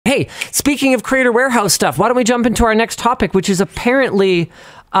Hey, speaking of Creator Warehouse stuff, why don't we jump into our next topic, which is apparently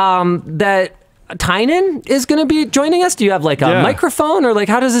that Tynan is going to be joining us. Do you have like a microphone, or like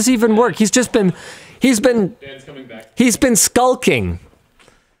how does this even work? He's been skulking.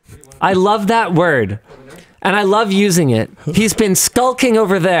 I love that word, and I love using it. He's been skulking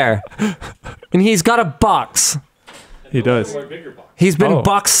over there, and he's got a box. He does. He's been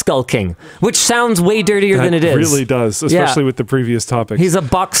box skulking, which sounds way dirtier than it is. It really does, especially with the previous topic. He's a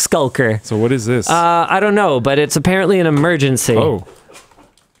box skulker. So what is this? I don't know, but it's apparently an emergency. Oh.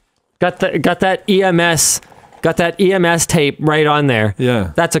 Got that EMS tape right on there.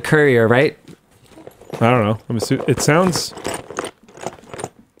 Yeah. That's a courier, right? I don't know. I'm assuming it sounds.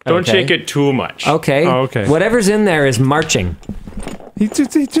 Don't shake it too much. Okay. Oh, okay. Whatever's in there is marching. He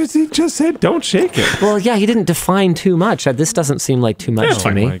just said don't shake it. Well, yeah, he didn't define too much. This doesn't seem like too much to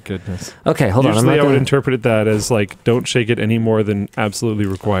me. Oh my goodness. Okay, hold on. Usually I would interpret that as like don't shake it any more than absolutely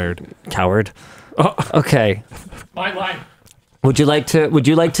required. Coward. Oh. Okay. Fine line. Would you like to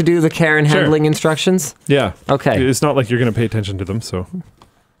do the care and handling instructions? Yeah. Okay. It's not like you're going to pay attention to them, so.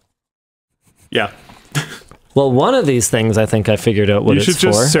 Yeah. Well, one of these things I think I figured out what it's for. You should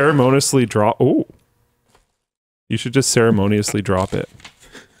just ceremoniously drop. Oh. You should just ceremoniously drop it.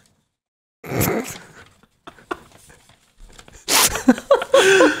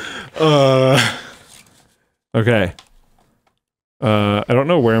 Okay. I don't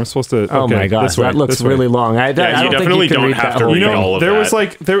know where I'm supposed to. Oh my gosh, that looks really long. I don't definitely think you can don't have to read all of that. There was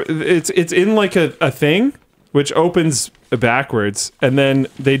like it's in like a thing which opens backwards, and then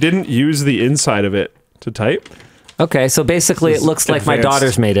they didn't use the inside of it to type. Okay, so basically it looks like my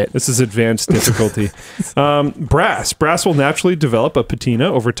daughter's made it. This is advanced difficulty. Brass. Brass will naturally develop a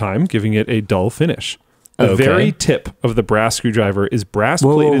patina over time, giving it a dull finish. The very tip of the brass screwdriver is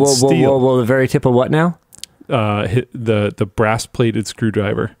brass-plated steel. Whoa, the very tip of what now? The brass-plated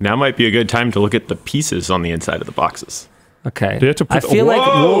screwdriver. Now might be a good time to look at the pieces on the inside of the boxes. Okay. Do you have to put I feel like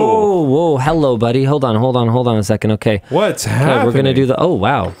whoa, hello, buddy. Hold on a second. Okay. What's happening? We're gonna do the. Oh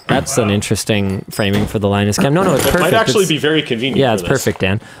wow, that's an interesting framing for the Linus cam. No, it's perfect. Might actually be very convenient. Yeah, it's perfect,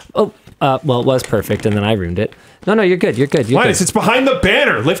 Dan. Oh, well, it was perfect, and then I ruined it. No, you're good. Linus, it's behind the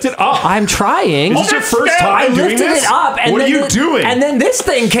banner. Lift it up. I'm trying. Is this your first time doing this? I lifted it up, and what are you doing? And then this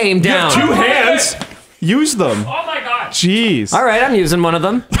thing came down. You have two hands. Use them. Oh my god. Jeez. All right, I'm using one of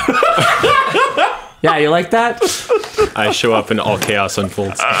them. Yeah, you like that? I show up and all chaos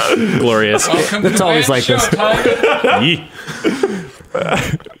unfolds. Glorious. It's always like this.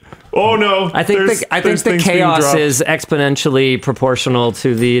 Oh no! I think the chaos is exponentially proportional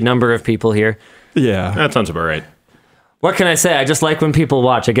to the number of people here. Yeah, that sounds about right. What can I say? I just like when people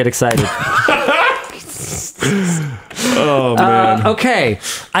watch. I get excited. Oh man. Okay,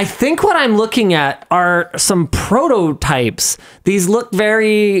 I think what I'm looking at are some prototypes. These look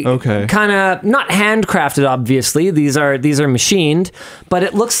very kind of not handcrafted. Obviously, these are machined, but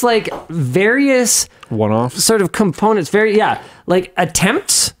it looks like various one-off sort of components. Like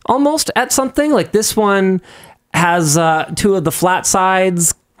attempts almost at something. Like this one has two of the flat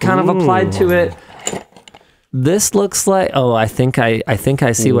sides kind of applied to it. This looks like, I think I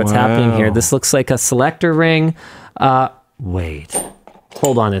see what's happening here. This looks like a selector ring. Wait,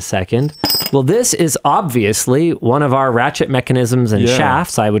 hold on a second. Well, this is obviously one of our ratchet mechanisms and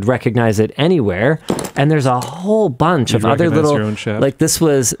shafts. I would recognize it anywhere. And there's a whole bunch of other little, like this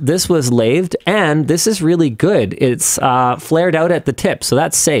was lathed, and this is really good. It's flared out at the tip, so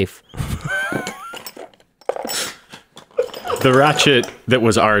that's safe. The ratchet that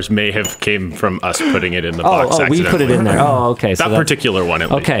was ours may have came from us putting it in the box. We put it in there. Oh, okay. So that particular one, at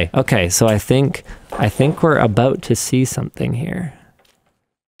least. Okay. So I think we're about to see something here.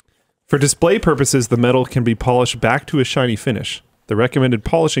 For display purposes, the metal can be polished back to a shiny finish. The recommended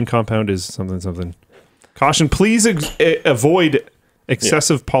polishing compound is something. Caution: please avoid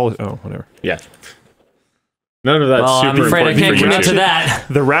excessive polish. Oh, whatever. Yeah. None of that's super I'm afraid important I can't for you commit to that.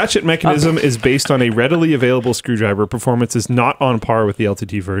 The ratchet mechanism is based on a readily available screwdriver. Performance is not on par with the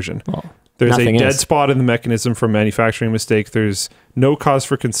LTT version. Well, there's a dead spot in the mechanism from manufacturing mistake. There's no cause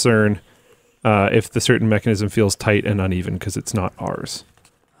for concern if the certain mechanism feels tight and uneven because it's not ours.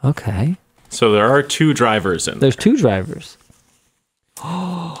 Okay. So there are two drivers in there. There's two drivers.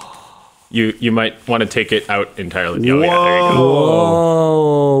 You might want to take it out entirely. Oh, Whoa. yeah, there you go.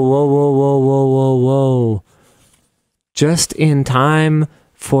 Whoa. Just in time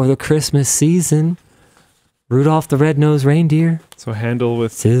for the Christmas season. Rudolph the Red-Nosed Reindeer. So handle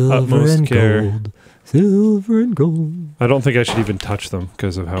with silver utmost and care. Gold. Silver and gold. I don't think I should even touch them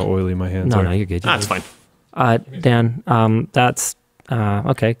because of how oily my hands are. No, you're good. That's fine. Dan, that's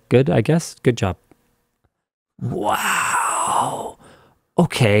okay. Good, I guess. Good job. Wow.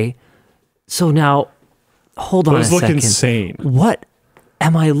 Okay. So now, hold on a Those look second. insane. What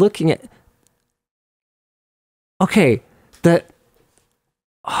am I looking at? Okay.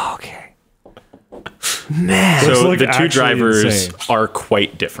 Okay. Man. Those So look the two actually drivers insane. are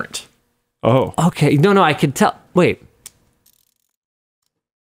quite different. Oh, Okay. No, I could tell. Wait.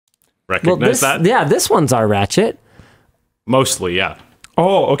 Well, Recognize that? yeah, this one's our Ratchet. Mostly, yeah.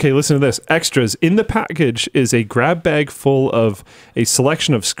 oh, okay. Listen to this. Extras in the package is a grab bag full of a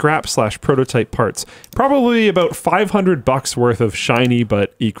selection of scrap/prototype parts. Probably about $500 worth of shiny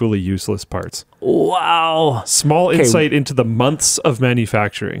but equally useless parts. Wow. Small insight into the months of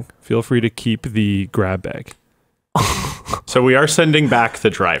manufacturing. Feel free to keep the grab bag. So we are sending back the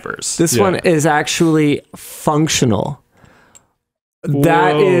drivers. This Yeah. one is actually functional.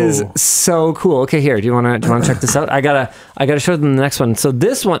 That is Whoa. so cool. Okay, here. Do you want to check this out? I gotta show them the next one. So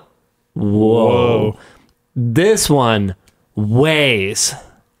this one, whoa. This one weighs.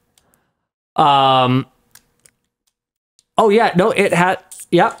 Oh yeah, no, it had.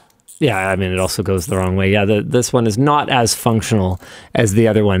 Yep. Yeah, I mean, it also goes the wrong way. Yeah, this one is not as functional as the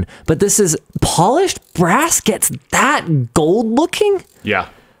other one. But this is polished brass gets that gold looking? Yeah,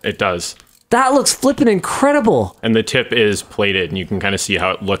 it does. That looks flippin' incredible. And the tip is plated, and you can kind of see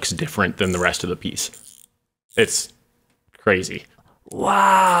how it looks different than the rest of the piece. It's crazy.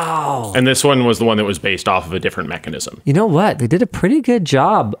 Wow. And this one was the one that was based off of a different mechanism. You know what? They did a pretty good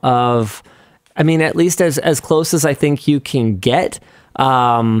job of, I mean, at least as close as I think you can get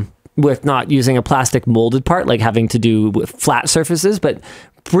with not using a plastic molded part, like having to do with flat surfaces, but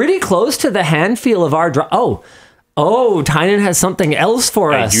pretty close to the hand feel of our Oh, Tynan has something else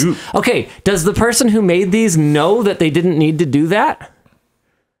for I us. do. Okay, does the person who made these know that they didn't need to do that?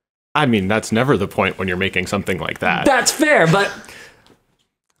 I mean, that's never the point when you're making something like that. That's fair, but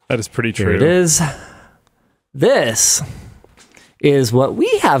That is pretty here true. it is. This is what we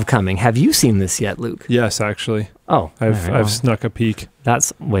have coming. Have you seen this yet, Luke? Yes, actually. Oh, I've all right, well, snuck a peek.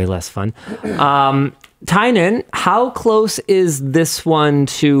 that's way less fun. Tynan, how close is this one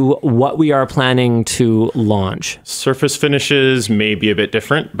to what we are planning to launch? Surface finishes may be a bit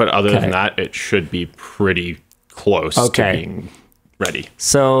different, but other Okay. than that, it should be pretty close Okay. to being ready.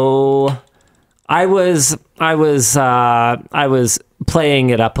 So I was playing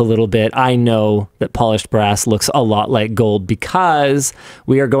it up a little bit. I know that polished brass looks a lot like gold because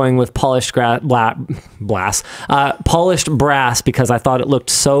we are going with polished polished brass because I thought it looked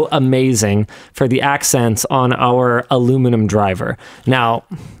so amazing for the accents on our aluminum driver. Now,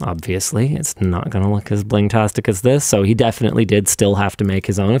 obviously, it's not going to look as bling-tastic as this, so he definitely did still have to make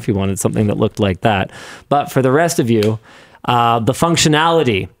his own if he wanted something that looked like that. But for the rest of you, the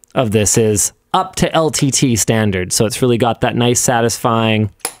functionality of this is up to LTT standard. So it's really got that nice,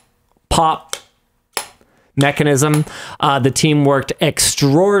 satisfying pop mechanism. The team worked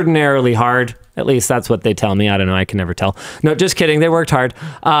extraordinarily hard. At least that's what they tell me. I don't know. I can never tell. No, just kidding. They worked hard.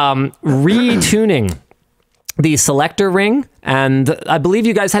 Retuning the selector ring. And I believe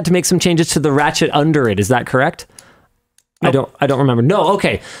you guys had to make some changes to the ratchet under it. Is that correct? I don't remember. No,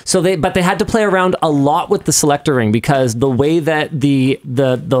 okay. So they had to play around a lot with the selector ring because the way that the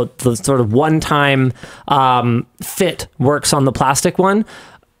sort of one-time fit works on the plastic one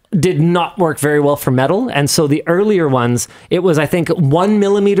did not work very well for metal. And so the earlier ones, it was, I think, 1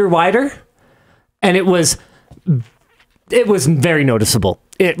 millimeter wider, and it was very noticeable.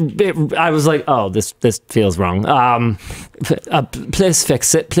 I was like, oh, this feels wrong. Please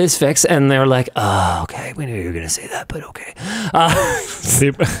fix it. Please fix. And they were like, oh, okay. We knew you were going to say that, but okay.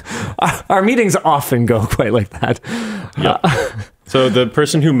 Our meetings often go quite like that. So the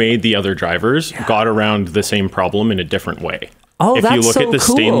person who made the other drivers got around the same problem in a different way. Oh, if that's you look so at the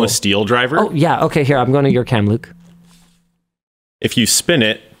cool. stainless steel driver, Oh, yeah. Okay, here. I'm going to your cam, Luke. if you spin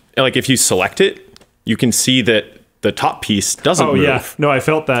it, like if you select it, you can see that the top piece doesn't Oh move. yeah, no, I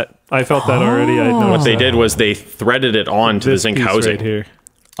felt that. I felt that already. I What noticed they that. did was they threaded it onto the This zinc piece housing. right here.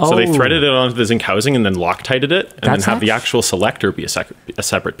 So they Oh. threaded it onto the zinc housing and then Loctited it, and That's then have the act- actual selector be a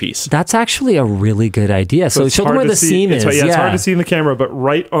separate piece. That's actually a really good idea. So It's show them hard where to the see- seam is. it's hard to see in the camera, but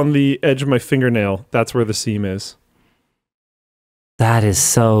right on the edge of my fingernail, that's where the seam is. That is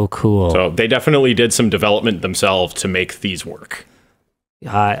so cool. So they definitely did some development themselves to make these work.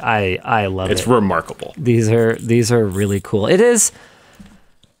 I love It's it. remarkable. These are really cool. It is.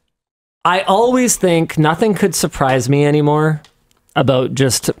 I always think nothing could surprise me anymore about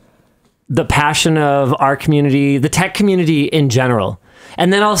just the passion of our community, the tech community in general.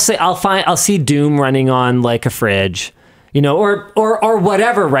 And then I'll see Doom running on like a fridge, you know, or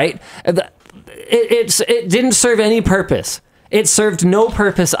whatever, right? It didn't serve any purpose. It served no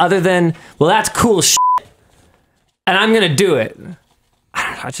purpose other than, well, that's cool shit, and I'm gonna do it.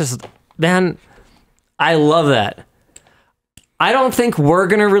 Man, I love that. I don't think we're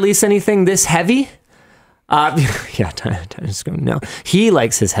going to release anything this heavy. Yeah, just going, no. He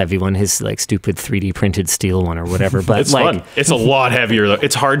likes his heavy one, his like stupid 3D printed steel one or whatever. But It's like, fun. It's a lot heavier though.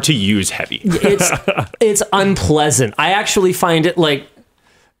 It's hard to use heavy. it's unpleasant. I actually find it like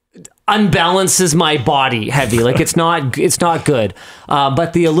unbalances my body heavy. Like it's not good.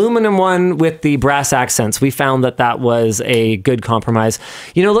 But the aluminum one with the brass accents, we found that was a good compromise.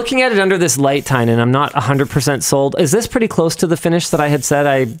 You know, looking at it under this light, Tynan, I'm not 100% sold. Is this pretty close to the finish that I had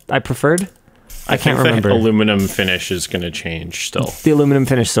said I preferred? I can't remember. The aluminum finish is going to change still. The aluminum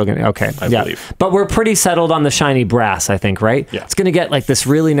finish still going to, okay. I believe. But we're pretty settled on the shiny brass, I think, right? Yeah. It's going to get like this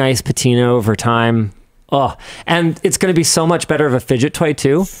really nice patina over time. Oh, and it's going to be so much better of a fidget toy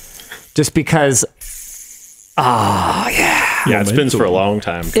too, just because, Yeah, it spins for a long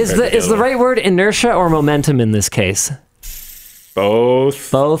time. Is the right word inertia or momentum in this case?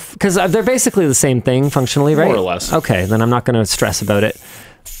 Both. Both? Because they're basically the same thing functionally, right? More or less. Okay, then I'm not going to stress about it.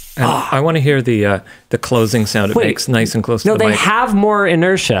 And I want to hear the closing sound it Wait. makes nice and close to No, the they mic. have more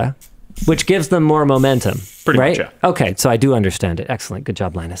inertia, which gives them more momentum. Pretty right? much, yeah. Okay, so I do understand it. Excellent. Good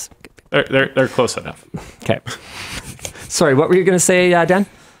job, Linus. They're close enough. Okay. Sorry, what were you going to say, Dan?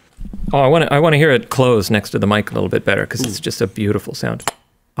 Oh, I want to hear it close next to the mic a little bit better because it's just a beautiful sound.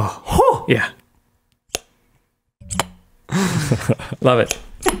 Oh. Yeah. Love it.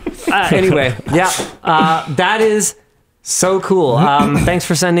 Anyway, yeah, that is so cool. Thanks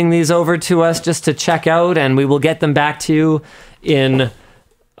for sending these over to us just to check out, and we will get them back to you in.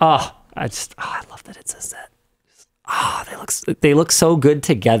 I love that it says that. They look so good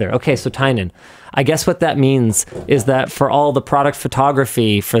together. Okay, so Tynan, I guess what that means is that for all the product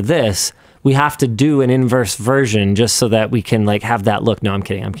photography for this, we have to do an inverse version just so that we can like have that look. No, I'm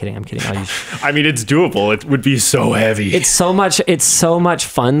kidding. I mean, it's doable. It would be so heavy. It's so much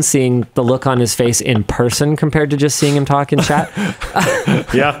fun seeing the look on his face in person compared to just seeing him talk in chat.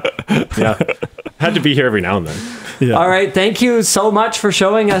 Yeah. Had to be here every now and then. Yeah. All right, thank you so much for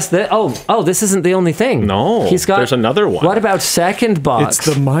showing us that. Oh, this isn't the only thing. No, there's another one. What about second box?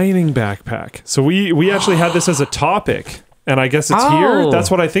 It's the mining backpack. So we actually had this as a topic. And I guess it's here. That's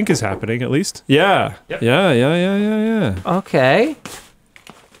what I think is happening, at least. Yeah. Yep. Yeah. Okay.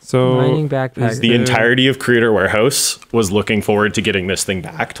 So Mining backpack. The entirety of Creator Warehouse was looking forward to getting this thing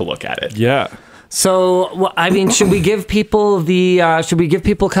back to look at it. Yeah. So, I mean, should we give people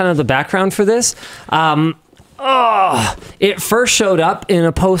kind of the background for this? It first showed up in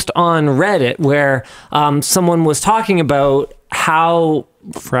a post on Reddit where someone was talking about how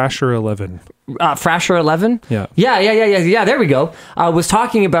Frasher 11. Frasher 11? Yeah. Yeah, there we go. Was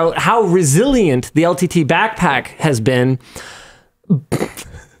talking about how resilient the LTT backpack has been.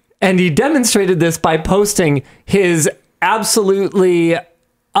 And he demonstrated this by posting his absolutely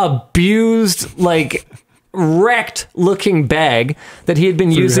abused, like wrecked looking bag that he had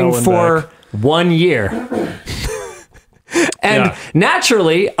been using for 1 year. And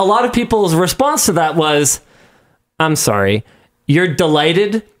naturally, a lot of people's response to that was, I'm sorry, you're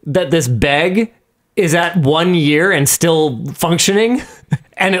delighted that this bag is at 1 year and still functioning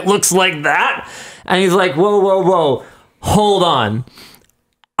and it looks like that? And he's like, whoa, hold on.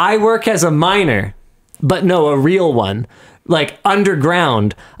 I work as a miner, but no, a real one, like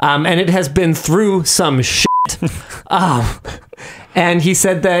underground. And it has been through some shit. And he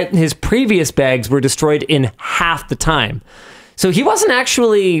said that his previous bags were destroyed in half the time. So he wasn't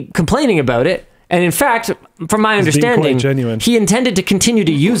actually complaining about it. And in fact, from my understanding, he intended to continue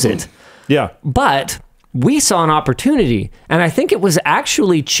to use it. Yeah. But we saw an opportunity, and I think it was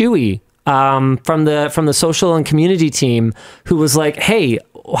actually Chewy from the social and community team who was like, "Hey,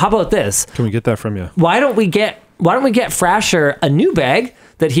 how about this? Can we get that from you? Why don't we get Frasher a new bag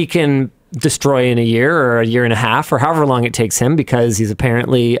that he can destroy in a year or a year and a half or however long it takes him because he's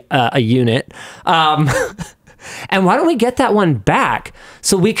apparently a unit." And why don't we get that one back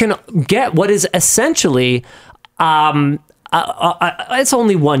so we can get what is essentially, it's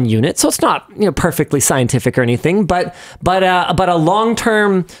only 1 unit, so it's not perfectly scientific or anything, but a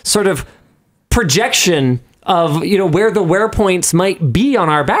long-term sort of projection of where the wear points might be on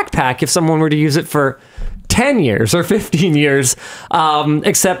our backpack if someone were to use it for 10 years or 15 years,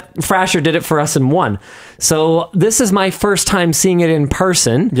 except Frasher did it for us in 1. So this is my first time seeing it in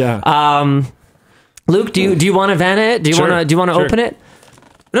person. Yeah. Luke, do you want to van it? Do you want to open it?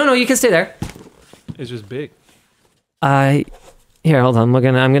 No, you can stay there. It's just big. Here, hold on.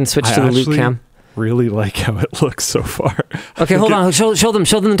 I'm gonna switch to the Luke cam. Really like how it looks so far. Okay, hold on. Show them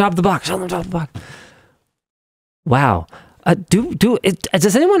the top of the box. Show them the top of the box. Wow.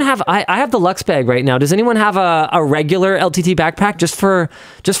 Does anyone have? I have the Lux bag right now. Does anyone have a regular LTT backpack just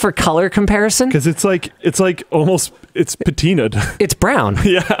for color comparison? Because it's like almost it's patinaed. It's brown.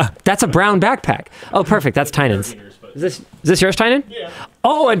 Yeah. That's a brown backpack. Oh, perfect. That's Tynan's. Is this yours, Tynan? Yeah.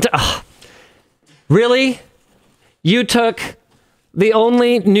 Oh, and really? You took the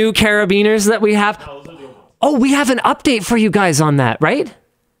only new carabiners that we have? Oh, we have an update for you guys on that, right?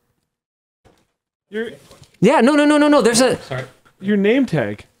 Yeah, no. There's Your name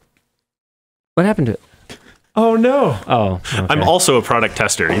tag. What happened to it? Oh no. Oh, okay. I'm also a product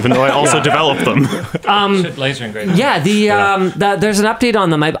tester, even though I also developed them. Should laser engrave. Yeah, there's an update on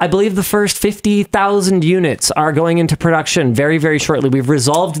them. I believe the first 50,000 units are going into production very, very shortly. We've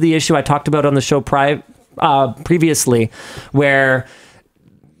resolved the issue I talked about on the show previously, where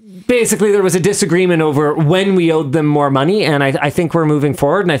basically there was a disagreement over when we owed them more money, and I think we're moving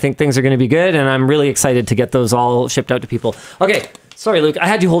forward, and I think things are going to be good, and I'm really excited to get those all shipped out to people. Okay, sorry, Luke. I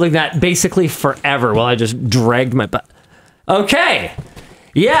had you holding that basically forever while I just dragged my butt. Okay.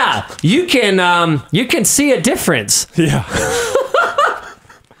 Yeah, you can see a difference. Yeah.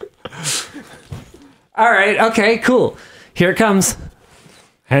 All right. Okay. Cool. Here it comes.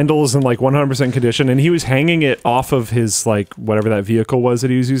 Handle is in like 100% condition, and he was hanging it off of his like whatever that vehicle was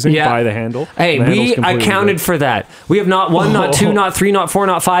that he was using by the handle. Hey, the handle's I completely counted good. for that. We have not one, not two, not three, not four,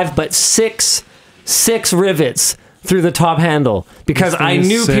 not five, but six rivets through the top handle because I is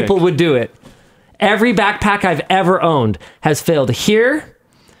knew sick. people would do it. Every backpack I've ever owned has failed here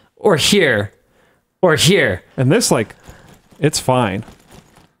or here or here. And this like, it's fine.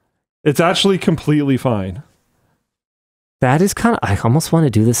 It's actually completely fine. That is kind of, I almost want to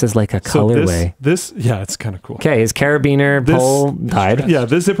do this as like a So colorway. this yeah, it's kind of cool. Okay, his carabiner This- pole died. Yeah,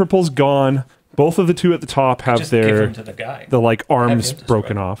 this zipper pull's gone. Both of the two at the top have Just give their them to the guy. the like arms him destroy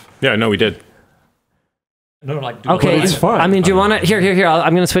broken it. off. Yeah, no, we did. No, like, Okay, it's fine. I mean, do you want to? Here.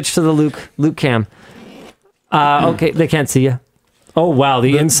 I'm going to switch to the Luke cam. Okay, they can't see you. Oh wow,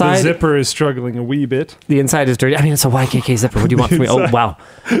 the inside. The zipper is struggling a wee bit. The inside is dirty. I mean, it's a YKK zipper. What do you want from me? Oh wow.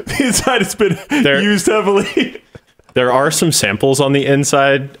 The inside has been There- used heavily. There are some samples on the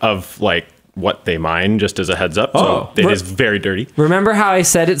inside of like what they mine, just as a heads up. Oh. So it is very dirty. Remember how I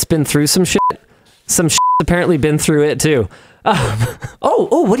said it's been through some shit? Some shit apparently been through it too.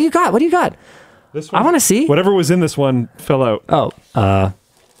 Oh, what do you got? What do you got? This I want to see. Whatever was in this one fell out. Oh,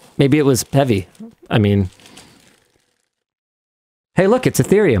 maybe it was heavy. I mean, hey, look, it's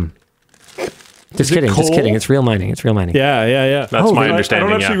Ethereum. Just it kidding. coal? It's real mining. Yeah. That's my I understanding.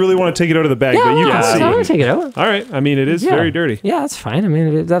 don't actually Yeah. really want to take it out of the bag, Yeah, but you I can want to see. take it out. All right. I mean, it is Yeah. very dirty. Yeah, that's fine. I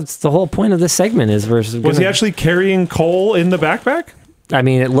mean, that's the whole point of this segment is Was he actually carrying coal in the backpack? I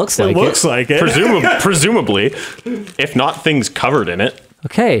mean, it looks like it looks like it. Presumably, if not things covered in it.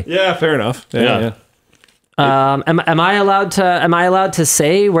 Okay. Yeah, fair enough. Yeah. Am I allowed to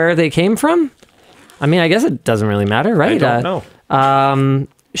say where they came from? I mean, I guess it doesn't really matter, right? I don't know.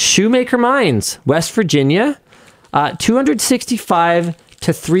 Shoemaker Mines, West Virginia, 265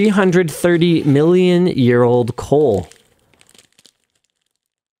 to 330 million year old coal.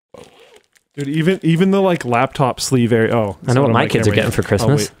 Dude, even the like laptop sleeve area. Oh, I know what my kids are getting for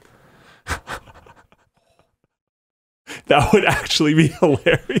Christmas. wait. That would actually be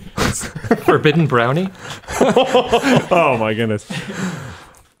hilarious. Forbidden brownie. Oh my goodness.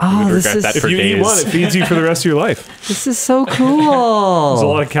 Oh, this regret is that If for you eat days. one, it feeds you for the rest of your life. this is so There's a cool.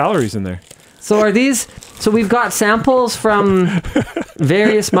 lot of calories in there. So are these? So we've got samples from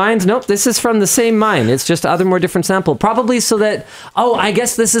various mines. Nope, this is from the same mine. It's just other more different sample. Probably so that. Oh, I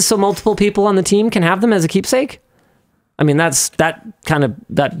guess this is so multiple people on the team can have them as a keepsake. I mean, that's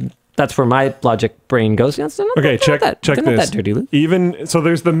where my logic brain goes. Yeah, Okay, check Not this. that dirty, Luke. Even so,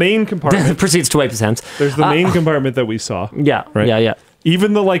 there's the main compartment. Proceeds to wipe his hands. There's the main compartment that we saw. Yeah, Right. yeah.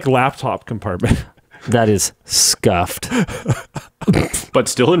 Even the like laptop compartment. That is scuffed. But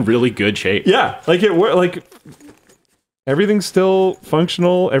still in really good shape. Yeah, like like everything's still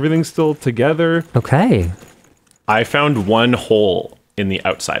functional. Everything's still together. Okay. I found one hole in the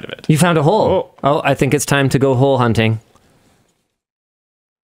outside of it. You found a hole. Oh, I think it's time to go hole hunting.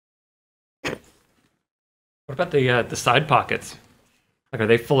 What about the side pockets? Like, are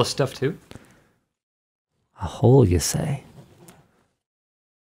they full of stuff too? A hole, you say?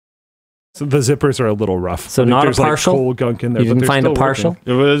 So the zippers are a little rough. So I think not a there's, like, partial? cool gunk in there. You but didn't they're find a still partial?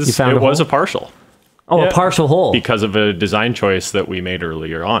 working. It was You found it a was hole? a partial Oh, Yeah. a partial hole. because of a design choice that we made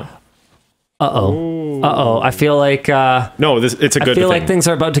earlier on. Uh-oh. I feel like No, it's a good I feel thing. like things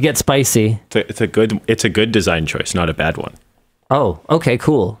are about to get spicy. It's a good design choice, not a bad one. Oh, okay,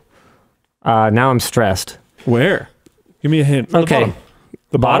 cool. Now I'm stressed. Where? Give me a hint. Okay.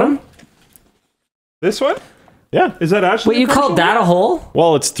 The Bottom? This one? Yeah. Is that actually? Wait, you called that a hole?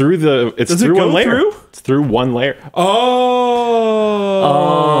 Well, it's through the. It's Does it through go one layer. through? It's through one layer.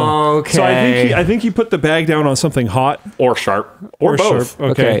 Oh. Okay. So I think he put the bag down on something hot Or sharp. Or both.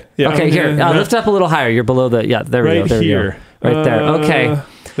 sharp. Okay. Yeah. Okay. Here, lift up a little higher. You're below the. Yeah. There we Right go. There here. we go. Right there. Okay.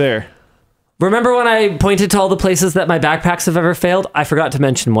 There. Remember when I pointed to all the places that my backpacks have ever failed? I forgot to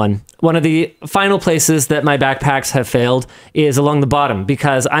mention one. One of the final places that my backpacks have failed is along the bottom,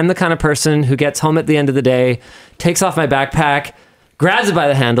 because I'm the kind of person who gets home at the end of the day, takes off my backpack, grabs it by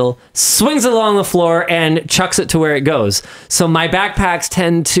the handle, swings it along the floor, and chucks it to where it goes. So my backpacks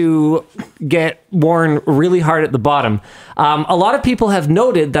tend to get worn really hard at the bottom. A lot of people have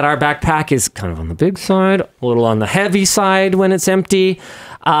noted that our backpack is kind of on the big side, a little on the heavy side when it's empty.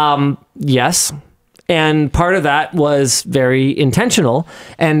 Yes. And part of that was very intentional.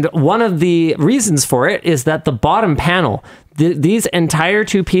 And one of the reasons for it is that the bottom panel, these entire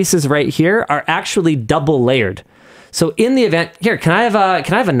two pieces right here are actually double layered. So in the event, here, can I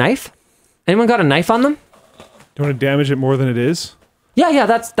have a knife? Anyone got a knife on them? Do you want to damage it more than it is? Yeah,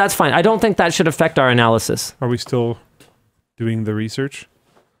 that's fine. I don't think that should affect our analysis. Are we still doing the research?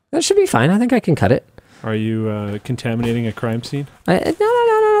 That should be fine. I think I can cut it. Are you contaminating a crime scene?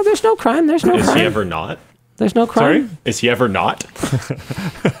 No. There's no crime. There's no Is crime. he ever not? There's no crime. Sorry? Is he ever not?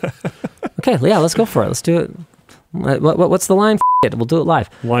 Okay, yeah, let's go for it. Let's do it. What's the line? It. We'll do it live.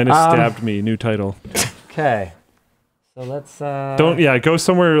 Linus stabbed me. New title. Okay. So let's. Go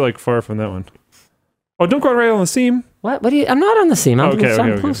somewhere like far from that one. Oh, don't go right on the seam. What do you? I'm not on the seam. I'm, Okay,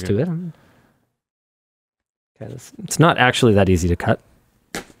 I'm okay, close okay. to it. Okay, it's not actually that easy to cut.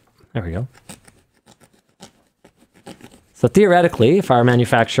 There we go. So theoretically, if our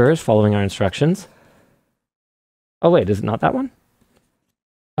manufacturer is following our instructions. Oh wait, is it not that one?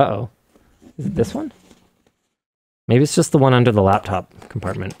 Uh-oh. Is it this one? Maybe it's just the one under the laptop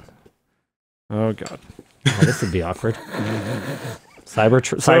compartment. Oh god. Oh, this would be awkward.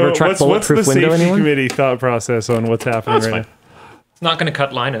 Cybertruck bulletproof what's the window, safety anyone? committee thought process on what's happening That's right fine. It's not going to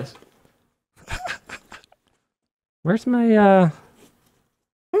cut Linus. Where's my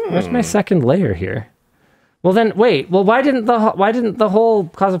second layer here? Well then, wait. Well, why didn't the hole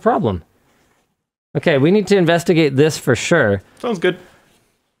cause a problem? Okay, we need to investigate this for sure. Sounds good. now?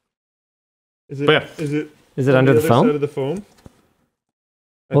 Is it? But yeah. Is it under the other foam? side of the foam?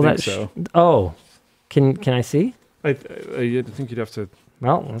 Well, I think so. Oh, can I see? I think you'd have to.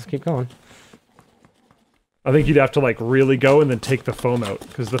 Well, let's keep going. I think you'd have to like really go and then take the foam out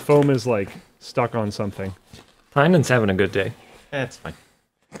because the foam is like stuck on something. Tynan's having a good day. That's fine.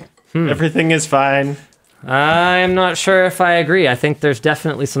 Everything is fine. I'm not sure if I agree. I think there's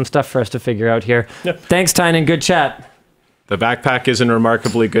definitely some stuff for us to figure out here. Yep. Thanks, Tynan. Good chat. The backpack is in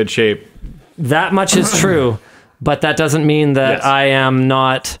remarkably good shape. That much is true, but that doesn't mean that Yes. I am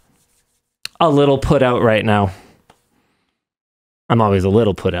not a little put out right now. I'm always a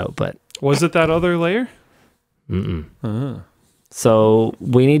little put out, but Was it that other layer? mm-mm. So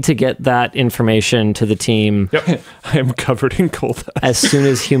we need to get that information to the team Yep. I am covered in coal dust. as soon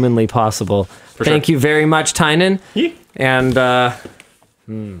as humanly possible. Thank you very much, Tynan. Yeah. And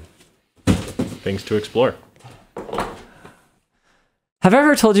Things to explore. have I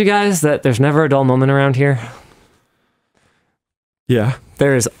ever told you guys that there's never a dull moment around here? Yeah.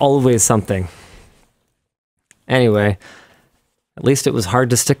 There is always something. Anyway, at least it was hard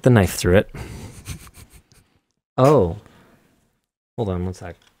to stick the knife through it. Oh. Hold on one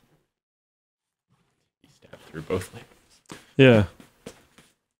sec. Stab through both layers. Yeah.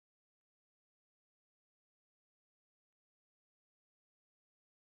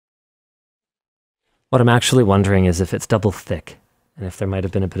 What I'm actually wondering is if it's double thick, and if there might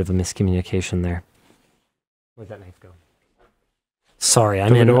have been a bit of a miscommunication there. Where'd that knife go? Sorry,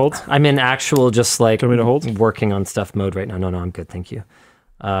 Want me to hold? I'm in actual just like Do you want me to hold? working on stuff mode right now. No, I'm good, thank you.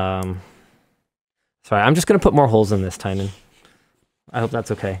 Sorry, I'm just gonna put more holes in this, Tynan. I hope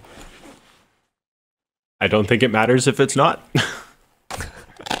that's okay. I don't think it matters if it's not.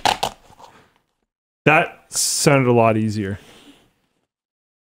 That sounded a lot easier.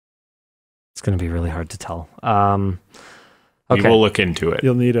 It's gonna be really hard to tell. We Okay. will look into it.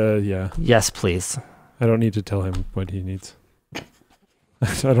 You'll need a Yes, please. I don't need to tell him what he needs.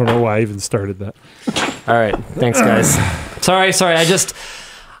 I don't know why I even started that. All right. Thanks, guys. Sorry.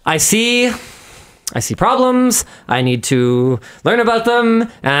 I see I see problems, I need to learn about them,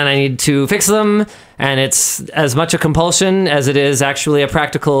 and I need to fix them. And it's as much a compulsion as it is actually a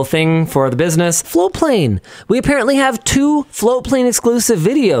practical thing for the business. Floatplane. We apparently have 2 Floatplane exclusive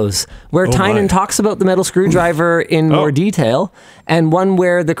videos where Tynan talks about the metal screwdriver in more detail, and one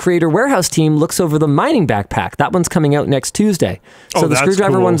where the Creator Warehouse team looks over the mining backpack. That one's coming out next Tuesday. So the that's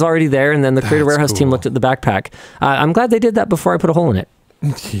screwdriver cool. one's already there, and then the Creator Warehouse team looked at the backpack. I'm glad they did that before I put a hole in it.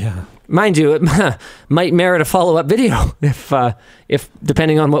 Yeah. Mind you, it might merit a follow-up video if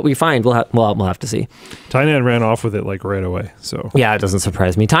depending on what we find, we'll have to see. Tynan ran off with it like right away. So Yeah, it doesn't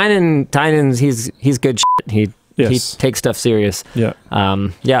surprise me. Tynan's he's good shit. He takes stuff serious. yeah.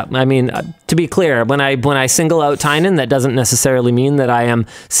 Yeah. I mean, to be clear, when I single out Tynan, that doesn't necessarily mean that I am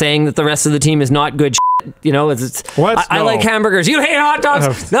saying that the rest of the team is not good shit. You know, it's What? I No. like hamburgers. You hate hot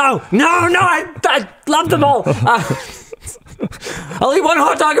dogs. No. I love them all. I'll eat one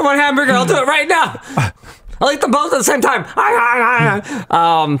hot dog and one hamburger. I'll do it right now. I'll eat them both at the same time.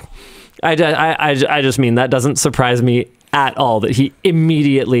 I just mean that doesn't surprise me at all that he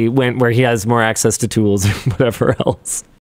immediately went where he has more access to tools or whatever else.